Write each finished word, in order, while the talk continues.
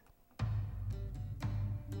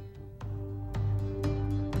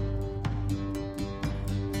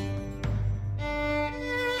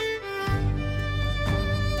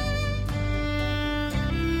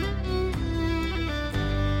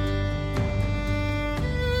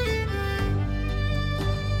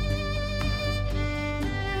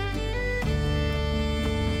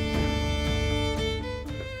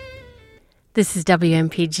This is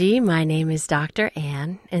WMPG. My name is Dr.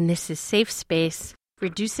 Ann, and this is Safe Space,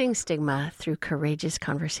 Reducing Stigma Through Courageous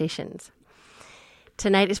Conversations.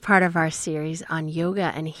 Tonight is part of our series on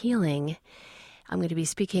yoga and healing. I'm going to be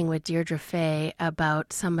speaking with Deirdre Fay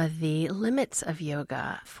about some of the limits of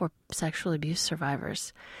yoga for sexual abuse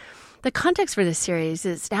survivors. The context for this series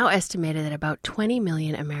is now estimated that about 20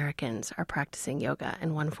 million Americans are practicing yoga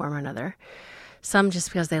in one form or another. Some just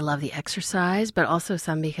because they love the exercise, but also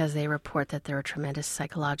some because they report that there are tremendous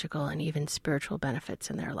psychological and even spiritual benefits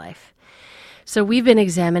in their life. So we've been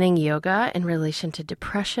examining yoga in relation to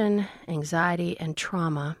depression, anxiety, and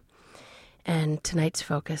trauma. And tonight's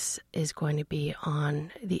focus is going to be on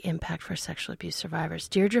the impact for sexual abuse survivors.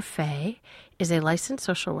 Deirdre Fay is a licensed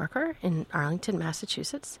social worker in Arlington,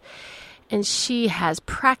 Massachusetts. And she has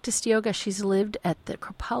practiced yoga. She's lived at the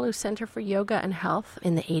Kripalu Center for Yoga and Health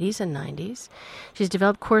in the 80s and 90s. She's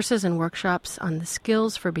developed courses and workshops on the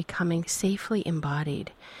skills for becoming safely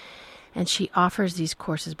embodied. And she offers these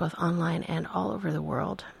courses both online and all over the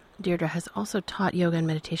world. Deirdre has also taught yoga and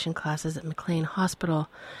meditation classes at McLean Hospital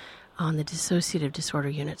on the dissociative disorder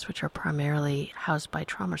units, which are primarily housed by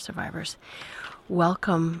trauma survivors.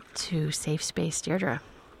 Welcome to Safe Space, Deirdre.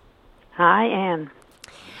 Hi, Ann.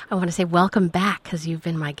 I want to say welcome back because you've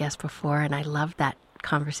been my guest before, and I loved that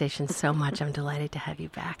conversation so much. I'm delighted to have you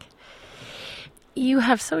back. You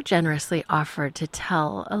have so generously offered to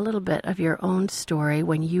tell a little bit of your own story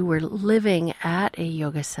when you were living at a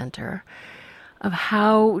yoga center, of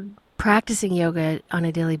how practicing yoga on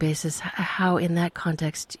a daily basis, how in that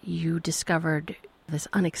context you discovered this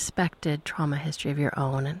unexpected trauma history of your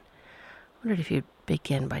own. And I wondered if you'd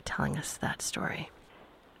begin by telling us that story.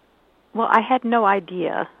 Well, I had no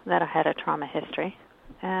idea that I had a trauma history.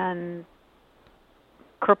 And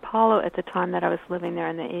Kripalu at the time that I was living there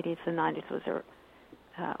in the 80s and 90s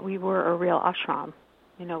we were a real ashram.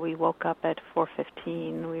 You know, we woke up at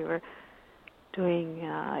 4:15. We were doing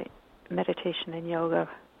meditation and yoga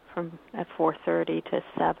from at 4:30 to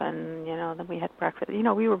 7. You know, then we had breakfast. You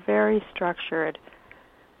know, we were very structured,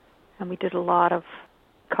 and we did a lot of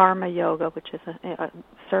karma yoga, which is a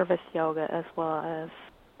service yoga, as well as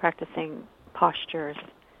practicing postures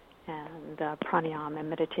and pranayama and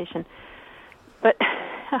meditation. But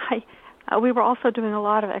we were also doing a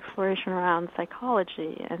lot of exploration around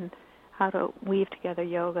psychology and how to weave together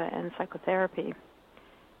yoga and psychotherapy.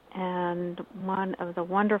 And one of the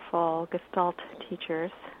wonderful Gestalt teachers,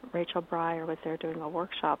 Rachel Breyer, was there doing a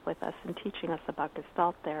workshop with us and teaching us about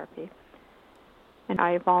Gestalt therapy. And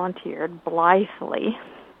I volunteered blithely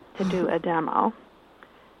to do a demo.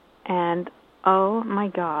 And oh my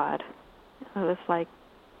God, it was like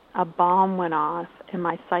a bomb went off in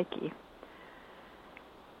my psyche.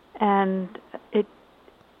 And it,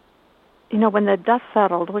 you know, when the dust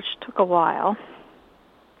settled, which took a while,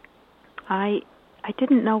 I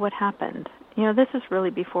didn't know what happened. You know, this is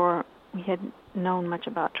really before we had known much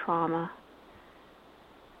about trauma.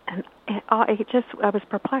 And I was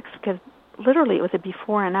perplexed because literally it was a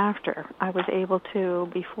before and after. I was able to,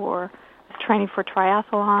 before I was training for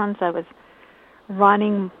triathlons, I was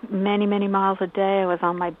running many, many miles a day. I was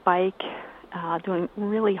on my bike, doing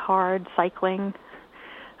really hard cycling.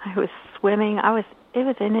 I was swimming. It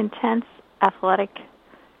was an intense athletic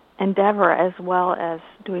endeavor, as well as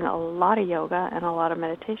doing a lot of yoga and a lot of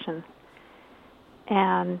meditation.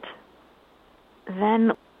 And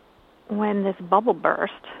then when this bubble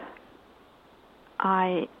burst, all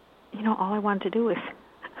I wanted to do was,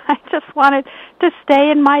 I just wanted to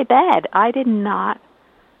stay in my bed. I did not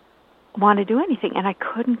want to do anything, and I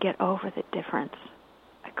couldn't get over the difference.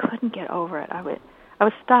 I couldn't get over it. I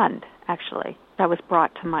was stunned, actually. I was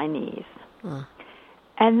brought to my knees.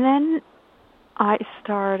 And then I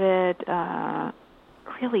started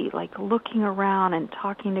really like looking around and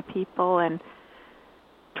talking to people and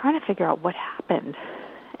trying to figure out what happened.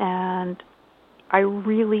 And I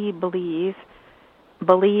really believed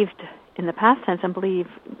in the past tense and believe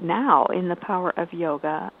now in the power of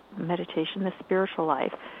yoga, meditation, the spiritual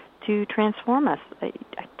life to transform us.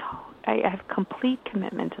 I have complete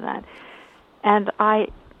commitment to that. And I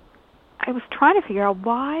was trying to figure out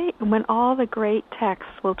why, when all the great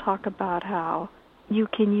texts will talk about how you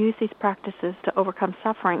can use these practices to overcome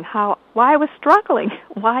suffering, why I was struggling,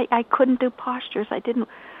 why I couldn't do postures. I didn't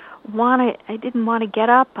want to get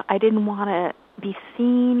up. I didn't want to be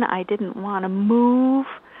seen. I didn't want to move.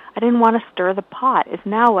 I didn't want to stir the pot, is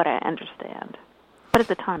now what I understand. But at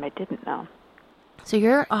the time I didn't know. So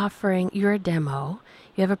you're a demo.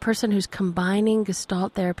 You have a person who's combining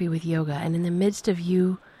Gestalt therapy with yoga, and in the midst of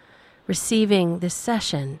you receiving this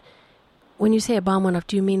session, When you say a bomb went off,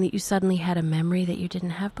 do you mean that you suddenly had a memory that you didn't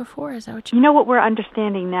have before? Is that what you You know what we're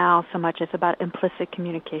understanding now so much is about implicit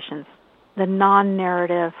communications, the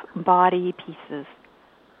non-narrative body pieces.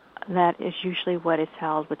 That is usually what is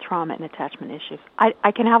held with trauma and attachment issues.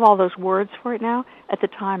 I can have all those words for it now. At the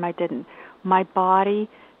time, I didn't. My body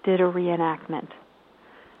did a reenactment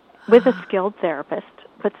with a skilled therapist,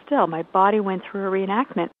 but still, my body went through a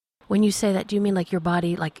reenactment. When you say that, do you mean like your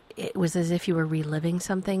body, like it was as if you were reliving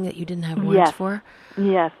something that you didn't have words for?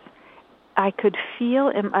 Yes. I could feel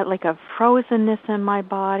like a frozenness in my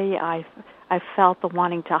body. I felt the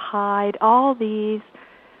wanting to hide. All these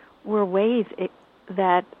were ways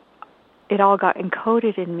that it all got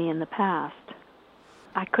encoded in me in the past.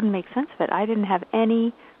 I couldn't make sense of it. I didn't have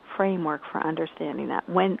any framework for understanding that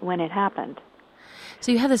when it happened.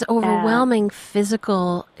 So you had this overwhelming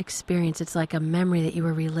physical experience. It's like a memory that you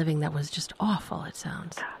were reliving that was just awful, it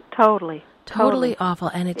sounds. Totally awful.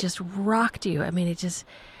 And it just rocked you. I mean, it just,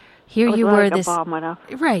 here it was you like were a this, bomb went off.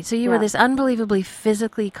 Right. So you were this unbelievably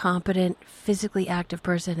physically competent, physically active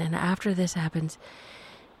person. And after this happens,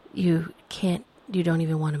 you don't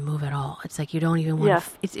even want to move at all. It's like you don't even want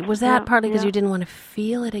to, was that partly because you didn't want to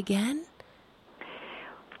feel it again?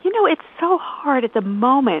 You know, it's so hard at the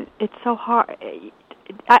moment. It's so hard.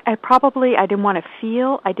 I didn't want to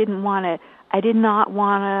feel. I did not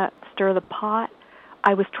want to stir the pot.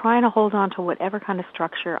 I was trying to hold on to whatever kind of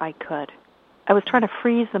structure I could. I was trying to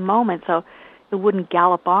freeze the moment so it wouldn't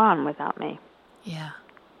gallop on without me. Yeah.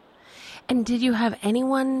 And did you have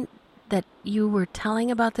anyone that you were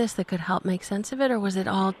telling about this that could help make sense of it, or was it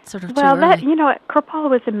all sort of too early? Well, Kripalu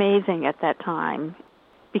was amazing at that time.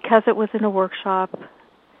 Because it was in a workshop,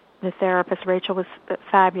 the therapist, Rachel, was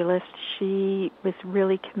fabulous. She was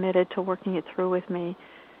really committed to working it through with me.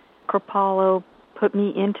 Kripalu put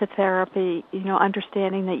me into therapy,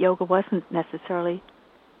 understanding that yoga wasn't necessarily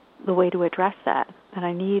the way to address that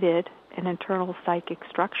I needed an internal psychic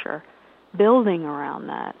structure building around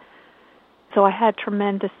that. So I had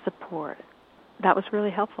tremendous support. That was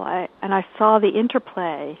really helpful. And I saw the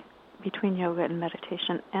interplay between yoga and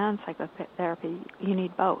meditation and psychotherapy. You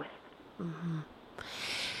need both. Mm-hmm.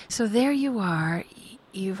 So there you are.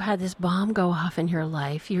 You've had this bomb go off in your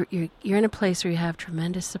life. You're in a place where you have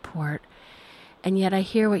tremendous support. And yet I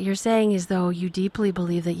hear what you're saying is though you deeply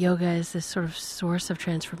believe that yoga is this sort of source of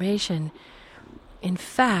transformation. In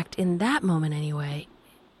fact, in that moment anyway,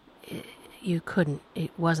 you couldn't.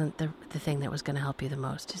 It wasn't the thing that was going to help you the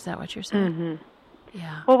most. Is that what you're saying? Mm-hmm.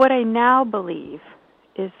 Yeah. Well, what I now believe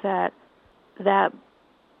is that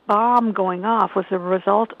bomb going off was the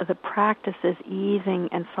result of the practices easing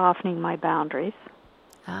and softening my boundaries,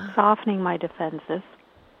 softening my defenses.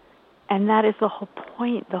 And that is the whole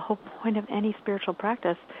point. The whole point of any spiritual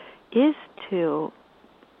practice is to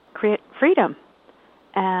create freedom.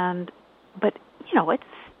 But it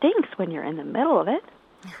stinks when you're in the middle of it.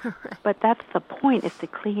 But that's the point, is to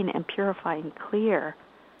clean and purify and clear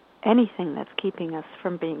anything that's keeping us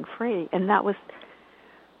from being free. And that was,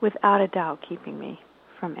 without a doubt, keeping me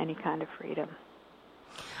from any kind of freedom.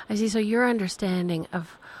 I see. So your understanding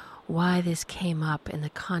of why this came up in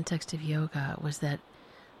the context of yoga was that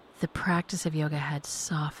the practice of yoga had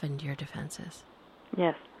softened your defenses.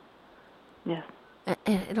 Yes. Yes.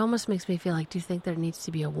 And it almost makes me feel like, do you think there needs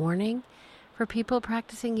to be a warning for people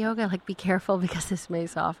practicing yoga? Like, be careful because this may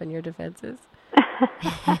soften your defenses.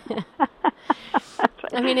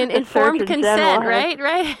 I mean, informed consent, right?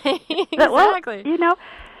 Right? Exactly. Well,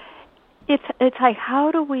 it's like,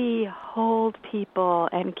 how do we hold people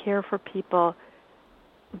and care for people?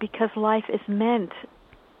 Because life is meant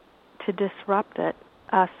to disrupt it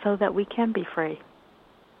so that we can be free.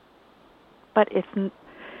 But it's,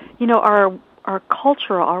 our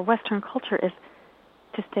culture, our Western culture is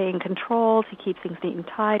to stay in control, to keep things neat and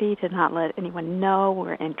tidy, to not let anyone know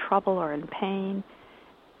we're in trouble or in pain.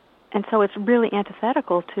 And so it's really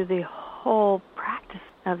antithetical to the whole practice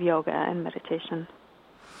of yoga and meditation,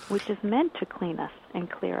 which is meant to clean us and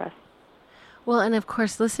clear us. Well, and of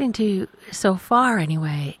course, listening to you so far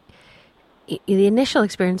anyway, the initial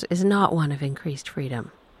experience is not one of increased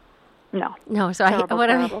freedom. No. No, so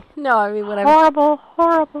horrible.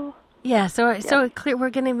 Horrible. Yeah, so clear. We're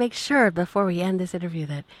going to make sure before we end this interview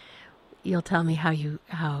that you'll tell me how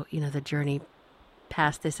the journey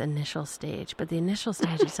past this initial stage. But the initial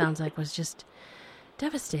stage, it sounds like, was just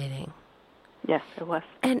devastating. Yes, it was.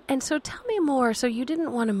 And so tell me more. So you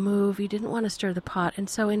didn't want to move, you didn't want to stir the pot, and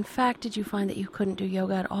so in fact, did you find that you couldn't do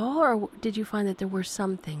yoga at all, or did you find that there were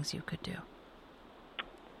some things you could do?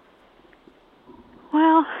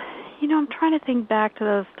 Well, I'm trying to think back to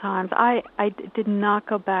those times. I did not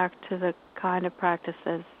go back to the kind of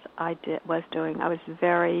practices I was doing. I was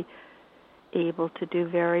very able to do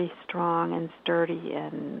very strong and sturdy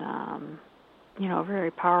and,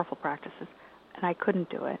 very powerful practices, and I couldn't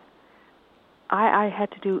do it. I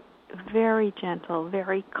had to do very gentle,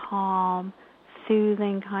 very calm,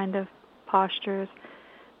 soothing kind of postures.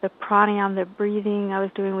 The pranayama, the breathing I was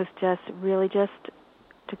doing was just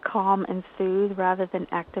to calm and soothe rather than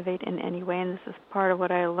activate in any way. And this is part of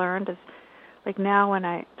what I learned is, like now when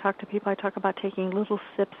I talk to people, I talk about taking little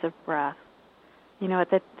sips of breath.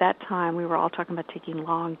 At that time we were all talking about taking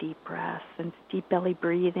long, deep breaths and deep belly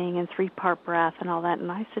breathing and 3-part breath and all that.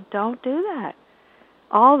 And I said, don't do that.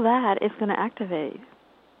 All that is going to activate.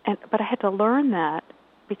 But I had to learn that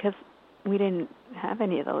because we didn't have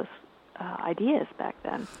any of those ideas back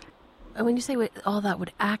then. And when you say all that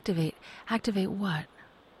would activate what?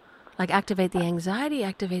 Like activate the anxiety,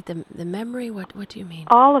 activate the memory? What do you mean?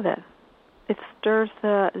 All of it. It stirs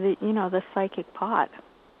the psychic pot.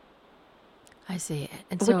 I see.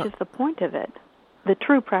 And which is the point of it. The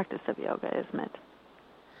true practice of yoga is meant.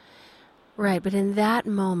 Right, but in that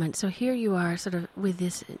moment, so here you are sort of with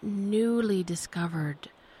this newly discovered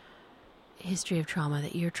history of trauma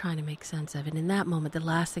that you're trying to make sense of, and in that moment, the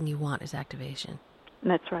last thing you want is activation.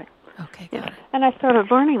 That's right. Okay, got it. And I started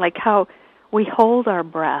learning like how we hold our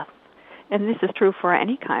breath, and this is true for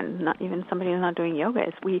any kind, not even somebody who's not doing yoga,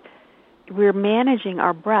 is we're managing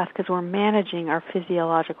our breath because we're managing our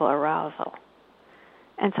physiological arousal.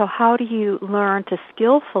 And so how do you learn to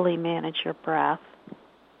skillfully manage your breath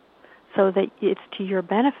so that it's to your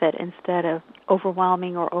benefit instead of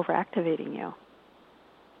overwhelming or overactivating you?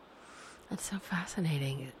 That's so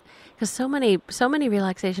fascinating. Because so many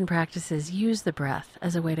relaxation practices use the breath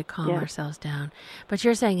as a way to calm ourselves down. But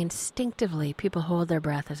you're saying instinctively people hold their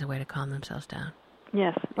breath as a way to calm themselves down.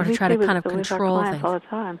 Yes. Or to try to kind of control things. All the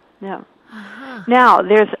time. Yeah. Uh-huh. Now,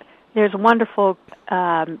 there's wonderful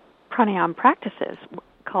pranayama practices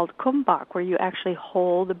called kumbhak, where you actually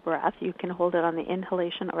hold the breath. You can hold it on the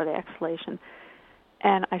inhalation or the exhalation.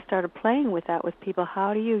 And I started playing with that with people.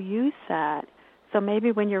 How do you use that? So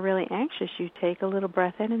maybe when you're really anxious, you take a little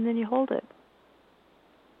breath in and then you hold it.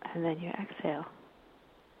 And then you exhale.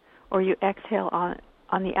 Or you exhale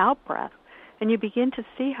on the out-breath. And you begin to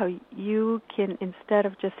see how you can, instead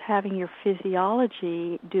of just having your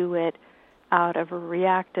physiology do it out of a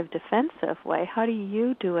reactive, defensive way, how do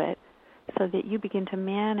you do it so that you begin to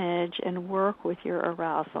manage and work with your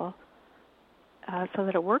arousal so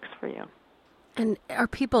that it works for you? And are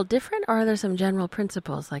people different, or are there some general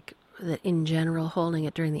principles, like that in general holding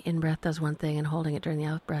it during the in-breath does one thing and holding it during the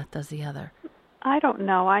out-breath does the other? I don't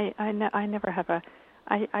know. I never have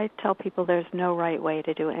I tell people there's no right way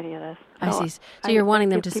to do any of this. I see. So you're wanting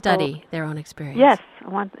them to study their own experience.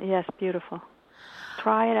 Yes, beautiful.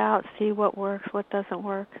 Try it out, see what works, what doesn't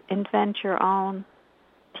work. Invent your own.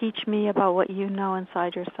 Teach me about what you know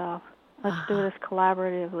inside yourself. Let's do this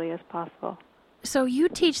collaboratively as possible. So you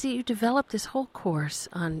teach that you develop this whole course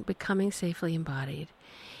on becoming safely embodied,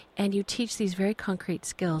 and you teach these very concrete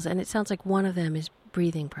skills, and it sounds like one of them is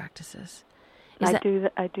breathing practices. I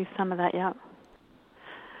do some of that, yeah.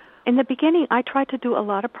 In the beginning, I tried to do a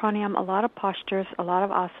lot of pranayama, a lot of postures, a lot of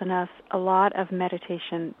asanas, a lot of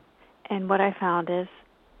meditation, and what I found is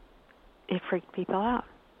it freaked people out.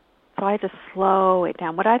 So I had to slow it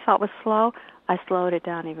down. What I thought was slow, I slowed it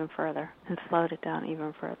down even further and slowed it down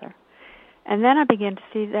even further. And then I began to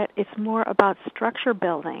see that it's more about structure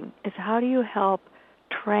building. It's how do you help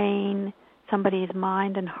train somebody's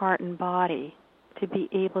mind and heart and body to be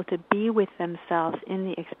able to be with themselves in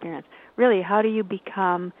the experience. Really, how do you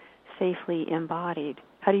become safely embodied?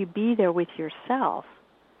 How do you be there with yourself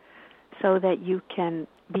so that you can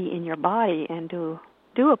be in your body and do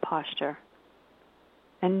a posture?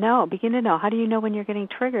 And begegin to know. How do you know when you're getting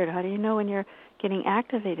triggered? How do you know when you're getting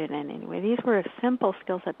activated in any way? These were simple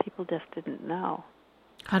skills that people just didn't know.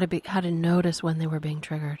 How to notice when they were being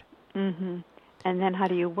triggered. Mm-hmm. And then how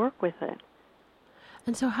do you work with it?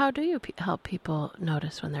 And so how do you help people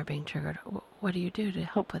notice when they're being triggered? What do you do to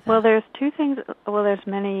help with that? Well, there's two things. Well, there's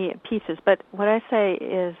many pieces. But what I say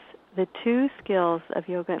is the two skills of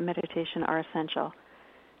yoga and meditation are essential.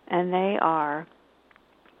 And they are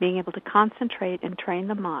being able to concentrate and train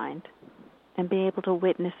the mind and be able to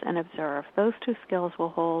witness and observe. Those two skills will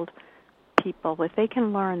hold people. If they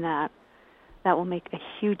can learn that, that will make a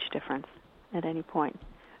huge difference at any point.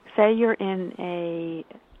 Say you're in a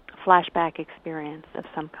flashback experience of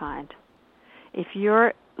some kind. If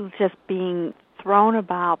you're just being thrown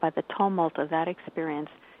about by the tumult of that experience,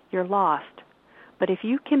 you're lost. But if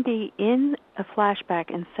you can be in a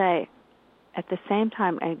flashback and say, at the same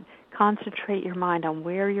time, and concentrate your mind on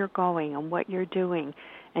where you're going and what you're doing,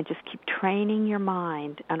 and just keep training your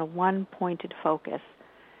mind on a one-pointed focus,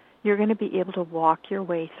 you're going to be able to walk your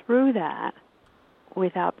way through that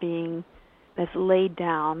without being as laid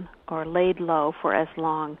down or laid low for as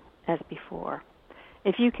long as before.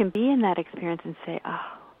 If you can be in that experience and say,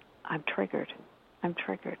 oh, I'm triggered, I'm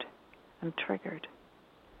triggered, I'm triggered.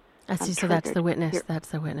 I see, so that's the witness. That's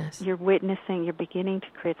the witness. You're witnessing, you're beginning to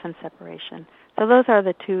create some separation. So those are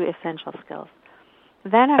the two essential skills.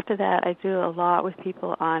 Then after that, I do a lot with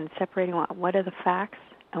people on separating what are the facts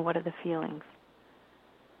and what are the feelings.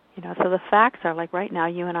 So the facts are like right now,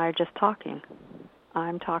 you and I are just talking.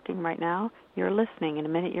 I'm talking right now, you're listening. In a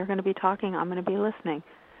minute you're going to be talking, I'm going to be listening.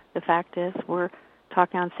 The fact is we're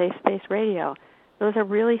talking on Safe Space Radio. Those are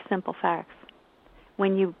really simple facts.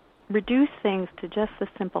 When you reduce things to just the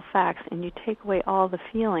simple facts and you take away all the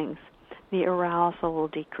feelings, the arousal will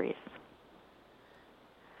decrease.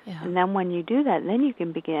 Yeah. And then when you do that, then you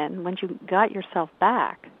can begin, once you got yourself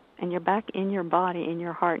back, and you're back in your body, in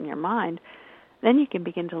your heart, and your mind, then you can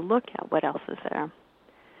begin to look at what else is there.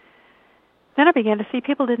 Then I began to see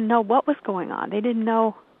people didn't know what was going on. They didn't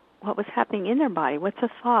know what was happening in their body. What's a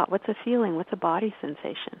thought? What's a feeling? What's a body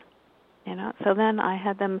sensation? So then I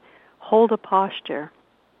had them hold a posture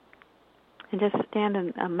and just stand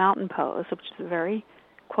in a mountain pose, which is a very,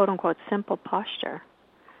 quote-unquote, simple posture,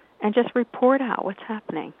 and just report out what's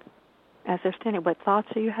happening as they're standing. What thoughts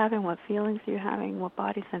are you having? What feelings are you having? What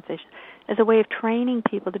body sensation? As a way of training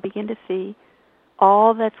people to begin to see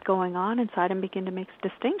all that's going on inside and begin to make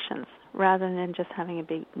distinctions rather than just having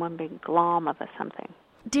one big glom of something.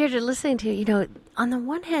 Deirdre, listening to you, on the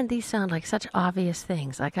one hand, these sound like such obvious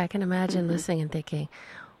things. Like I can imagine listening and thinking,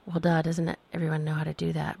 well, duh, doesn't everyone know how to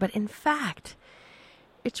do that? But in fact,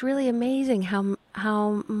 it's really amazing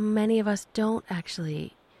how many of us don't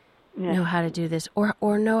actually know how to do this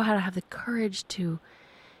or know how to have the courage to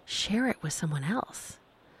share it with someone else.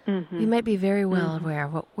 Mm-hmm. We might be very well aware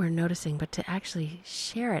of what we're noticing, but to actually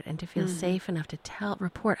share it and to feel safe enough to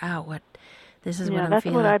report out what this is what I'm that's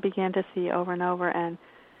feeling. what I began to see over and over. And,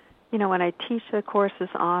 when I teach the courses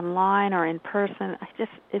online or in person,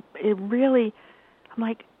 it really, I'm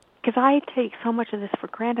like, because I take so much of this for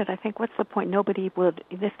granted, I think, what's the point?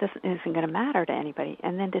 This isn't going to matter to anybody.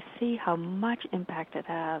 And then to see how much impact it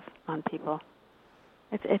has on people.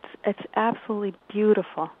 It's absolutely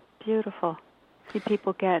beautiful, beautiful. See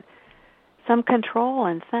people get some control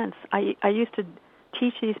and sense. I used to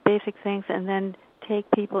teach these basic things and then take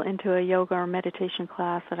people into a yoga or meditation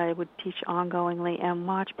class that I would teach ongoingly and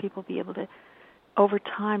watch people be able to, over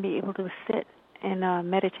time, be able to sit in a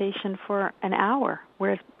meditation for an hour,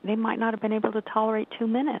 whereas they might not have been able to tolerate 2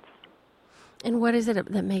 minutes. And what is it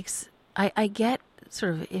that makes, I get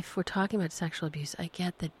sort of, if we're talking about sexual abuse, I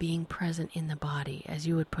get that being present in the body, as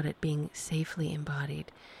you would put it, being safely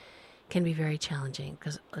embodied, can be very challenging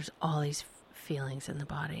because there's all these feelings in the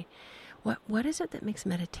body. What is it that makes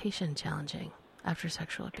meditation challenging after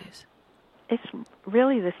sexual abuse? It's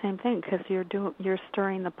really the same thing because you're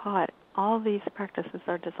stirring the pot. All these practices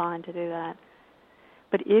are designed to do that.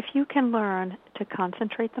 But if you can learn to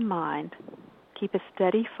concentrate the mind, keep a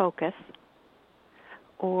steady focus,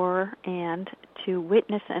 and to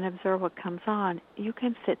witness and observe what comes on, you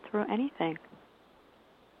can sit through anything.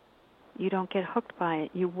 You don't get hooked by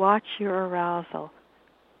it. You watch your arousal.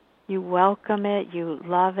 You welcome it. You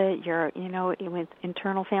love it. With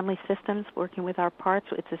internal family systems, working with our parts,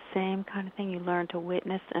 it's the same kind of thing. You learn to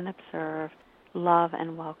witness and observe, love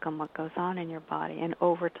and welcome what goes on in your body. And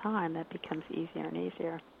over time, that becomes easier and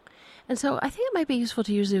easier. And so I think it might be useful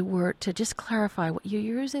to use the word, to just clarify, what you're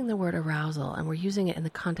using the word arousal, and we're using it in the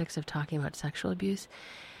context of talking about sexual abuse.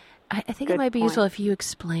 I think it might be useful if you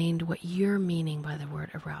explained what you're meaning by the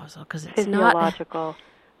word arousal, because it's physiological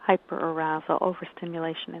hyperarousal,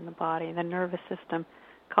 overstimulation in the body. The nervous system,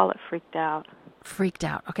 call it freaked out. Freaked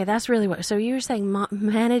out. Okay, that's really what. So you were saying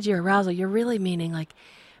manage your arousal. You're really meaning like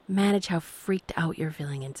manage how freaked out you're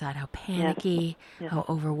feeling inside, how panicky, how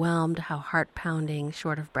overwhelmed, how heart pounding,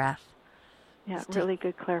 short of breath. Yeah, really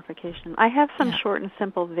good clarification. I have some short and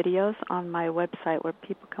simple videos on my website where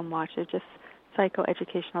people can watch. They're just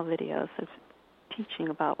psychoeducational videos of teaching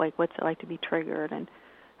about what's it like to be triggered and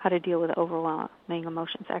how to deal with overwhelming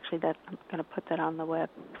emotions. Actually, I'm going to put that on the web.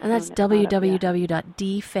 And that's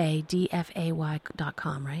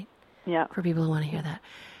www.dfay.com, right? Yeah. For people who want to hear that.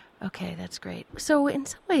 Okay, that's great. So in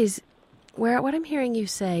some ways, what I'm hearing you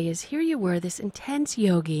say is, here you were, this intense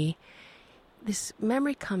yogi, this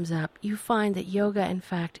memory comes up, you find that yoga, in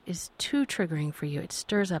fact, is too triggering for you. It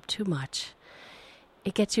stirs up too much.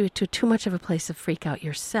 It gets you to too much of a place of freak out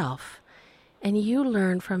yourself. And you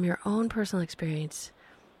learn from your own personal experience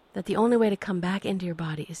that the only way to come back into your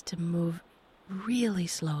body is to move really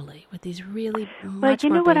slowly with these really much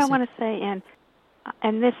more what I want to say, Anne,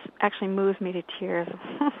 and this actually moves me to tears.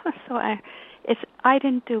 So I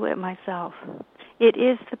didn't do it myself. It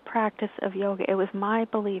is the practice of yoga. It was my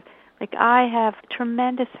belief. Like, I have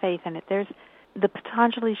tremendous faith in it. There's the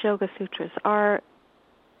Patanjali's Yoga Sutras are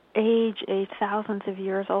age thousands of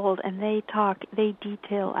years old, and they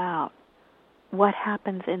detail out what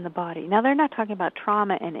happens in the body. Now, they're not talking about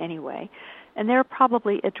trauma in any way, and they're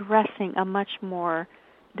probably addressing a much more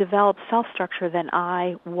developed self-structure than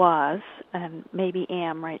I was and maybe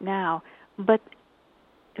am right now, but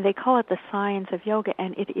they call it the science of yoga,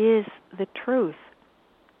 and it is the truth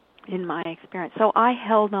in my experience. So I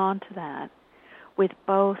held on to that with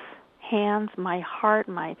both hands, my heart,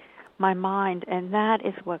 my mind, and that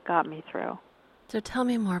is what got me through. So tell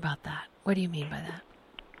me more about that. What do you mean by that?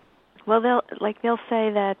 Well, they'll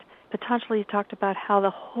say that Patanjali talked about how the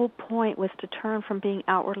whole point was to turn from being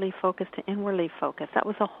outwardly focused to inwardly focused. That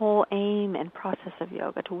was the whole aim and process of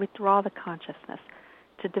yoga, to withdraw the consciousness,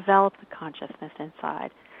 to develop the consciousness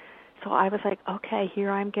inside. So I was like, okay,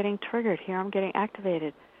 here I'm getting triggered, here I'm getting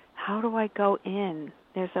activated. How do I go in?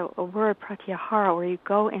 There's a word, pratyahara, where you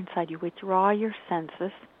go inside, you withdraw your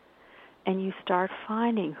senses, and you start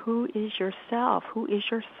finding who is yourself, who is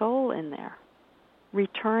your soul in there.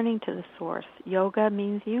 Returning to the source. Yoga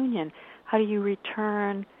means union. How do you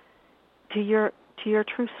return to your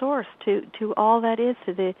true source, to all that is,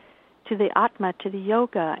 to the Atma, to the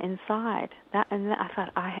yoga inside? And I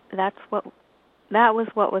thought that was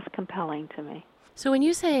what was compelling to me. So when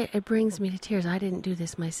you say it brings me to tears, I didn't do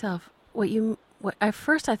this myself. At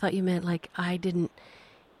first I thought you meant like I didn't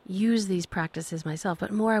use these practices myself,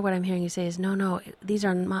 but more what I'm hearing you say is no, these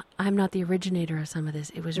are not, I'm not the originator of some of this.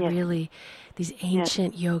 It was really these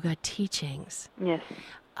ancient yoga teachings. Yes.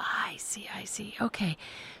 I see. Okay.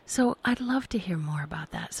 So I'd love to hear more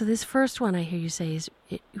about that. So this first one I hear you say is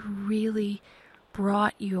it really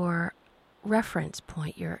brought your reference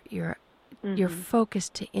point, your focus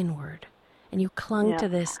to inward, and you clung to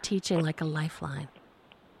this teaching like a lifeline.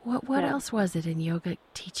 What else was it in yoga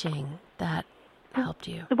teaching that helped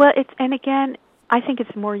you? Well, again, I think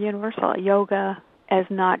it's more universal. Yoga as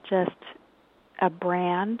not just a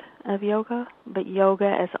brand of yoga, but yoga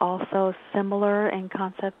as also similar in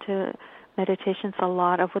concept to meditation. So a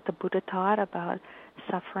lot of what the Buddha taught about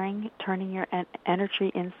suffering, turning your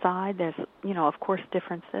energy inside. There's, of course,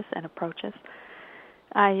 differences and approaches.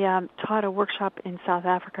 I taught a workshop in South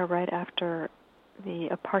Africa right after the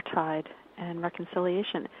apartheid and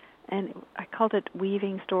reconciliation, and I called it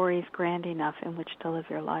Weaving Stories Grand Enough in Which to Live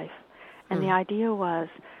Your Life. And the idea was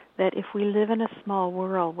that if we live in a small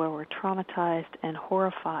world where we're traumatized and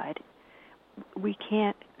horrified,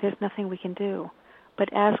 there's nothing we can do. But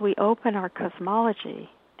as we open our cosmology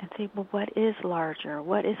and say, well, what is larger?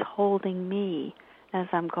 What is holding me as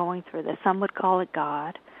I'm going through this? Some would call it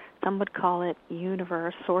God. Some would call it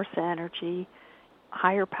universe, source energy,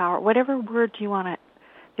 higher power, whatever word you want to.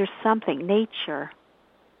 There's something, nature,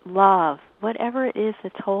 love, whatever it is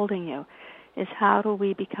that's holding you, is how do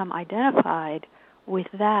we become identified with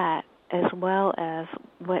that as well as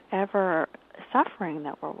whatever suffering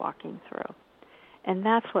that we're walking through. And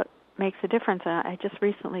that's what makes a difference. And I just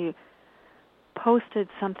recently posted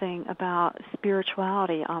something about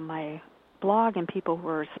spirituality on my blog, and people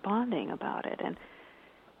were responding about it. And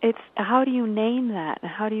it's how do you name that? And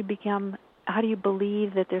how do you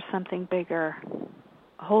believe that there's something bigger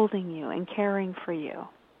holding you and caring for you?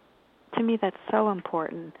 To me, that's so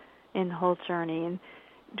important in the whole journey. And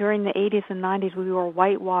during the 80s and 90s, we were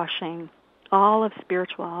whitewashing all of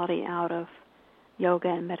spirituality out of yoga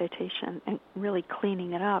and meditation and really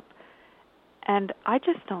cleaning it up. And I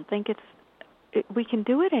just don't think we can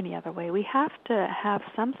do it any other way. We have to have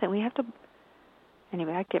something.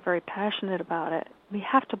 Anyway, I get very passionate about it. We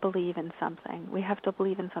have to believe in something. We have to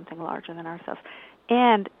believe in something larger than ourselves.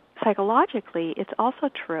 And psychologically, it's also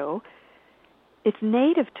true. It's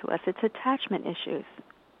native to us. It's attachment issues.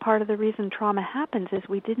 Part of the reason trauma happens is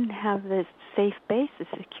we didn't have this safe base, the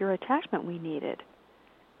secure attachment we needed.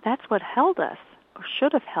 That's what held us, or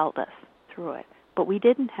should have held us through it, but we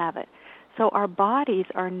didn't have it. So our bodies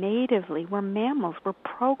are we're mammals, we're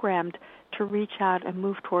programmed to reach out and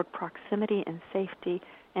move toward proximity and safety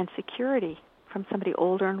and security from somebody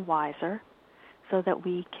older and wiser so that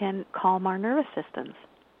we can calm our nervous systems.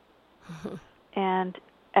 And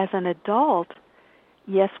as an adult,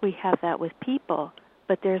 yes, we have that with people,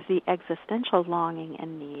 but there's the existential longing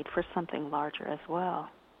and need for something larger as well.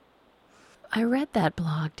 I read that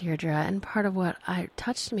blog, Deirdre, and part of what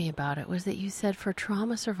touched me about it was that you said for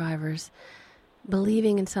trauma survivors,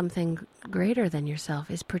 believing in something greater than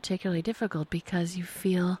yourself is particularly difficult because you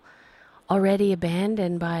feel already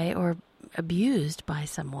abandoned by or abused by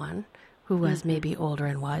someone who was maybe older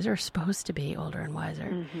and wiser, or supposed to be older and wiser.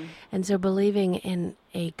 Mm-hmm. And so believing in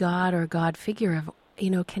a God or God figure of,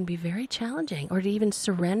 can be very challenging, or to even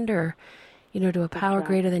surrender, to a power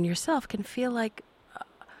greater than yourself can feel like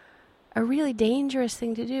a really dangerous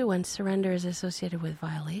thing to do when surrender is associated with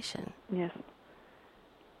violation. Yes.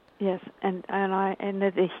 Yes, and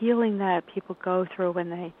the healing that people go through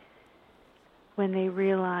when they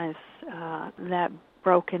realize that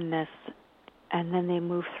brokenness, and then they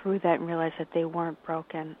move through that and realize that they weren't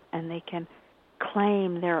broken, and they can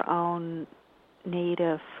claim their own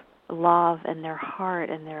native love and their heart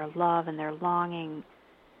and their love and their longing.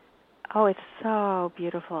 Oh, it's so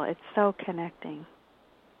beautiful. It's so connecting.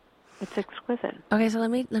 It's exquisite. Okay, so let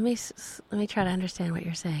me try to understand what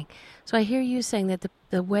you're saying. So I hear you saying that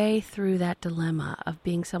the way through that dilemma of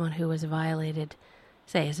being someone who was violated,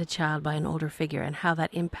 say, as a child by an older figure, and how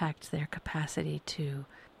that impacts their capacity to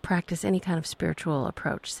practice any kind of spiritual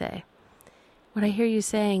approach, say. What I hear you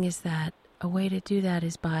saying is that a way to do that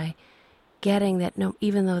is by getting that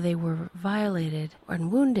even though they were violated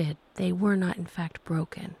and wounded, they were not in fact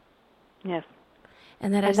broken. Yes.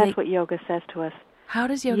 And that's what yoga says to us. How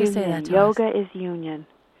does yoga say that to us? Yoga is union.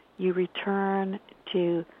 You return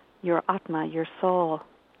to your Atma, your soul.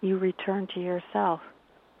 You return to yourself.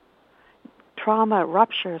 Trauma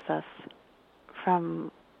ruptures us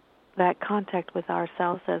from that contact with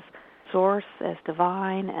ourselves as source, as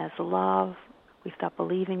divine, as love. We stop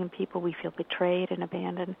believing in people. We feel betrayed and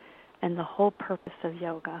abandoned. And the whole purpose of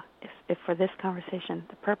yoga, if for this conversation,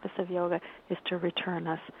 the purpose of yoga is to return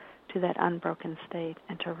us to that unbroken state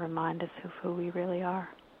and to remind us of who we really are.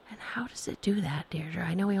 And how does it do that, Deirdre?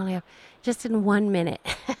 I know we only have just in 1 minute.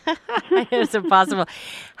 It's impossible.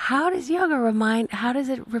 How does yoga how does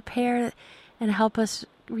it repair and help us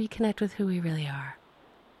reconnect with who we really are?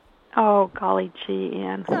 Oh, golly gee,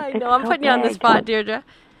 Ann. I know, I'm putting you on the spot, Deirdre.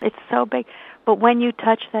 It's so big. But when you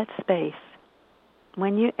touch that space,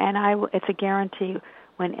 it's a guarantee,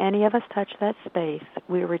 when any of us touch that space,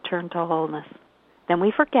 we return to wholeness. Then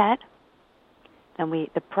we forget,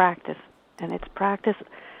 the practice, and it's practice,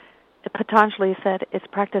 Patanjali said, it's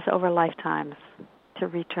practice over lifetimes to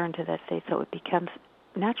return to that state so it becomes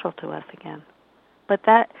natural to us again. But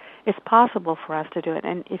that is possible for us to do it.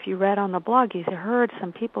 And if you read on the blog, you heard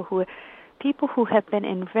some people who have been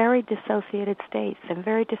in very dissociated states and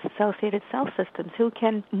very dissociated self-systems who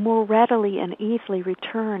can more readily and easily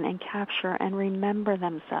return and capture and remember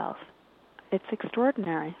themselves. It's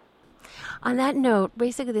extraordinary. On that note,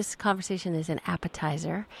 basically this conversation is an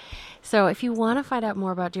appetizer. So if you want to find out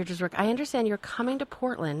more about Deirdre's work, I understand you're coming to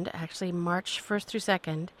Portland, actually March 1st through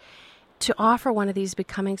 2nd, to offer one of these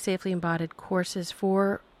Becoming Safely Embodied courses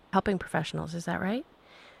for helping professionals. Is that right?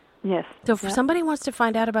 Yes. So if somebody wants to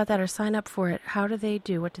find out about that or sign up for it, how do they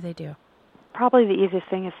do? What do they do? Probably the easiest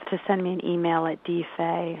thing is to send me an email at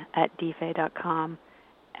dfay@dfay.com,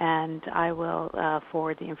 and I will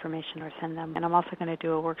forward the information or send them. And I'm also going to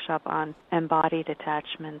do a workshop on embodied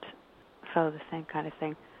attachment, so the same kind of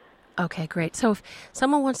thing. Okay, great. So if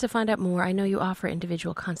someone wants to find out more, I know you offer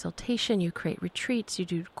individual consultation, you create retreats, you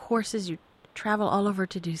do courses, you travel all over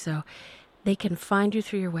to do so. They can find you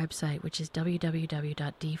through your website, which is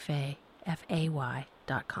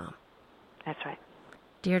www.dfay.com. That's right.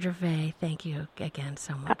 Deirdre Fay, thank you again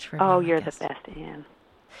so much for being you're the best, Ann.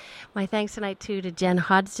 My thanks tonight, too, to Jen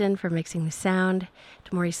Hodgson for mixing the sound,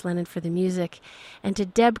 to Maurice Lennon for the music, and to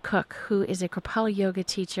Deb Cook, who is a Kripalu yoga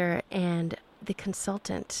teacher and the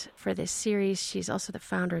consultant for this series. She's also the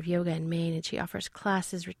founder of Yoga in Maine, and she offers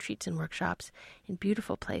classes, retreats, and workshops in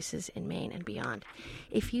beautiful places in Maine and beyond.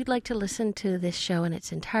 If you'd like to listen to this show in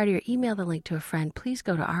its entirety or email the link to a friend, please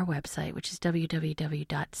go to our website, which is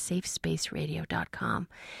www.safespaceradio.com.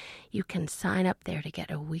 You can sign up there to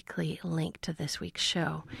get a weekly link to this week's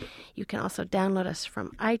show. You can also download us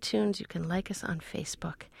from iTunes. You can like us on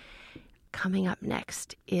Facebook. Coming up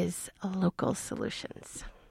next is Local Solutions.